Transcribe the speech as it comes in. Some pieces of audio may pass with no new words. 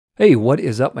Hey, what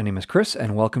is up? My name is Chris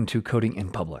and welcome to Coding in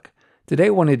Public. Today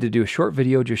I wanted to do a short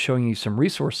video just showing you some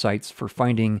resource sites for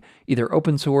finding either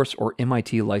open source or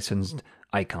MIT licensed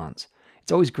icons.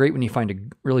 It's always great when you find a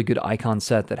really good icon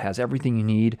set that has everything you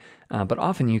need, but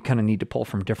often you kind of need to pull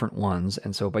from different ones.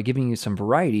 And so by giving you some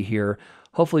variety here,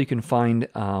 hopefully you can find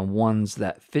ones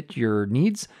that fit your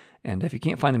needs. And if you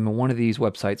can't find them in one of these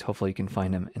websites, hopefully you can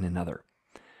find them in another.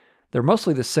 They're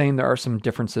mostly the same. There are some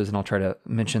differences, and I'll try to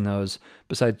mention those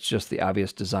besides just the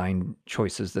obvious design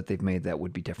choices that they've made that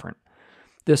would be different.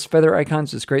 This Feather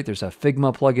Icons is great. There's a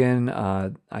Figma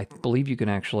plugin. I believe you can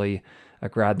actually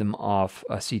grab them off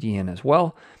a CDN as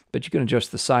well, but you can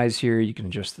adjust the size here. You can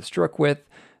adjust the stroke width.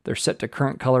 They're set to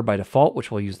current color by default, which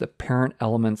will use the parent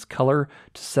element's color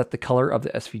to set the color of the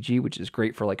SVG, which is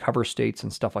great for like hover states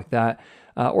and stuff like that.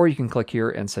 Or you can click here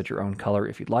and set your own color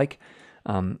if you'd like.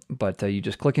 But you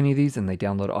just click any of these and they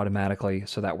download automatically,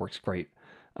 so that works great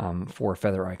for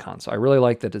Feather Icons. So I really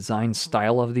like the design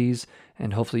style of these,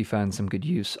 and hopefully you find some good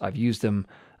use. I've used them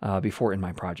before in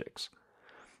my projects.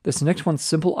 This next one,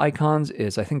 Simple Icons,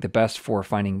 is I think the best for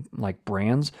finding like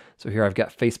brands. So here I've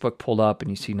got Facebook pulled up, and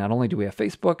you see not only do we have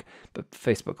Facebook, but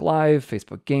Facebook Live,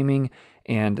 Facebook Gaming,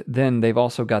 and then they've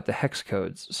also got the hex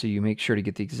codes, so you make sure to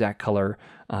get the exact color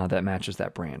that matches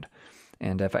that brand.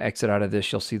 And if I exit out of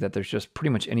this, you'll see that there's just pretty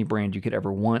much any brand you could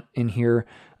ever want in here,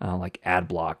 like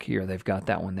AdBlock here. They've got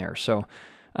that one there. So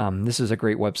this is a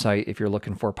great website if you're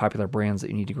looking for popular brands that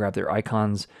you need to grab their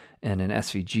icons in an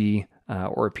SVG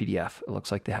or a PDF. It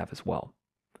looks like they have as well.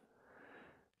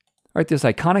 All right, this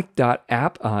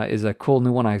iconic.app is a cool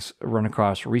new one I've run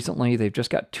across recently. They've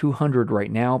just got 200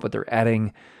 right now, but they're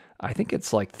adding, I think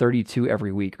it's like 32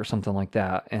 every week or something like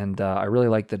that. And I really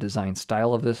like the design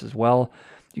style of this as well.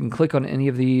 You can click on any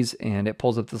of these and it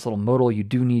pulls up this little modal. You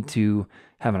do need to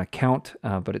have an account,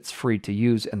 but it's free to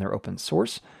use and they're open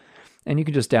source. And you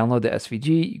can just download the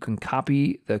SVG. You can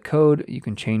copy the code. You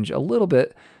can change a little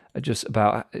bit just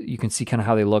about, you can see kind of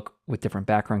how they look with different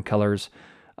background colors.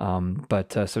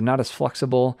 So not as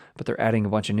flexible, but they're adding a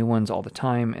bunch of new ones all the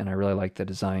time. And I really like the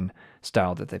design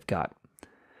style that they've got.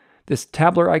 This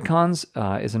Tabular Icons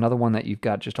is another one that you've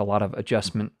got just a lot of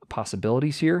adjustment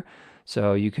possibilities here.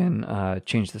 So you can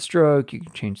change the stroke, you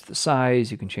can change the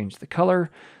size, you can change the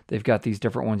color. They've got these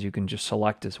different ones you can just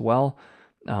select as well.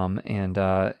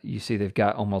 You see they've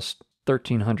got almost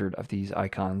 1,300 of these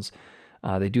icons.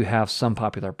 They do have some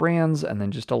popular brands and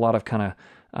then just a lot of kind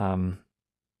of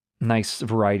nice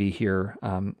variety here.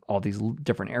 All these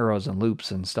different arrows and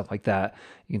loops and stuff like that.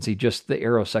 You can see just the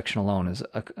arrow section alone is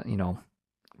a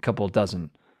couple dozen.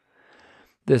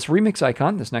 This remix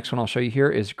icon, this next one I'll show you here,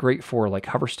 is great for like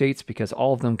hover states because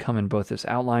all of them come in both this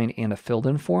outline and a filled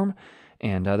in form.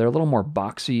 And they're a little more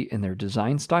boxy in their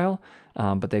design style,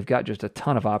 but they've got just a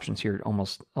ton of options here,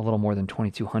 almost a little more than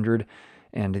 2,200.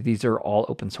 And these are all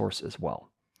open source as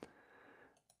well.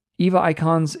 Eva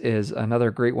Icons is another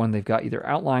great one. They've got either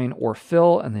outline or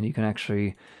fill, and then you can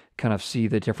actually kind of see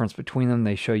the difference between them.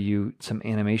 They show you some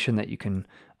animation that you can,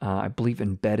 I believe,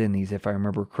 embed in these, if I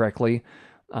remember correctly.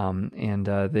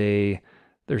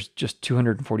 There's just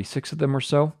 246 of them or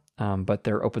so, but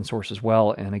they're open source as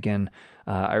well. And again,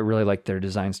 I really like their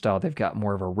design style. They've got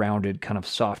more of a rounded, kind of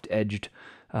soft-edged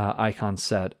icon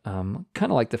set, kind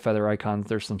of like the Feather Icons.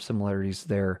 There's some similarities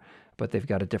there, but they've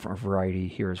got a different variety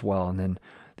here as well. And then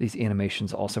these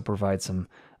animations also provide some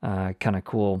kind of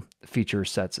cool feature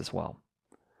sets as well.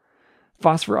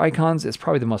 Phosphor Icons is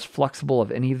probably the most flexible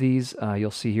of any of these.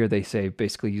 You'll see here they say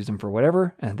basically use them for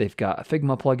whatever, and they've got a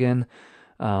Figma plugin.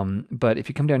 But if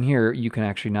you come down here, you can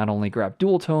actually not only grab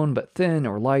dual tone, but thin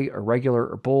or light or regular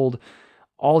or bold.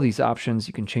 All these options,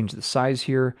 you can change the size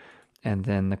here. And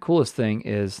then the coolest thing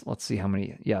is, let's see how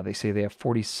many, yeah, they say they have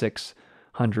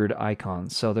 4,600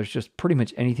 icons. So there's just pretty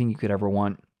much anything you could ever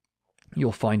want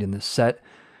you'll find in this set.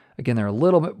 Again, they're a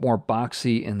little bit more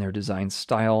boxy in their design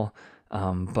style.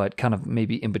 But kind of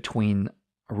maybe in between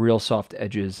real soft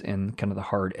edges and kind of the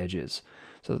hard edges.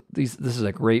 So this is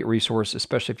a great resource,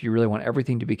 especially if you really want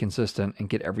everything to be consistent and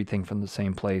get everything from the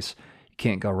same place. You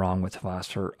can't go wrong with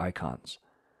Phosphor Icons.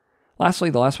 Lastly,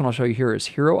 the last one I'll show you here is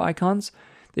Hero Icons.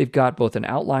 They've got both an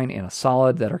outline and a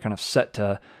solid that are kind of set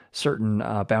to certain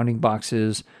bounding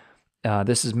boxes.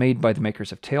 This is made by the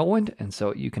makers of Tailwind, and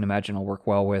so you can imagine it'll work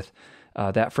well with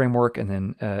that framework. And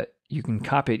then you can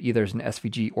copy it either as an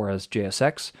SVG or as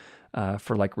JSX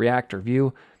for like React or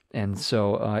Vue. And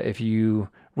so if you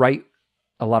write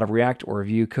a lot of React or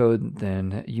Vue code,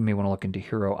 then you may want to look into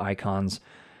Hero Icons.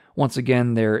 Once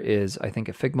again, there is, I think,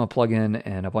 a Figma plugin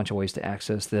and a bunch of ways to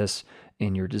access this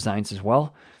in your designs as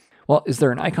well. Well, is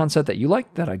there an icon set that you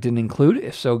like that I didn't include?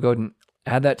 If so, go ahead and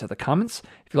add that to the comments.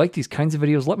 If you like these kinds of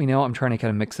videos, let me know. I'm trying to kind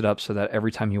of mix it up so that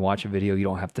every time you watch a video, you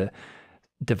don't have to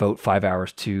devote 5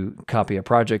 hours to copy a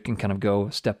project and kind of go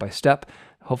step by step.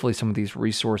 Hopefully some of these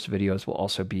resource videos will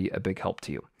also be a big help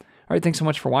to you. All right, thanks so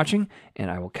much for watching, and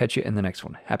I will catch you in the next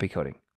one. Happy coding.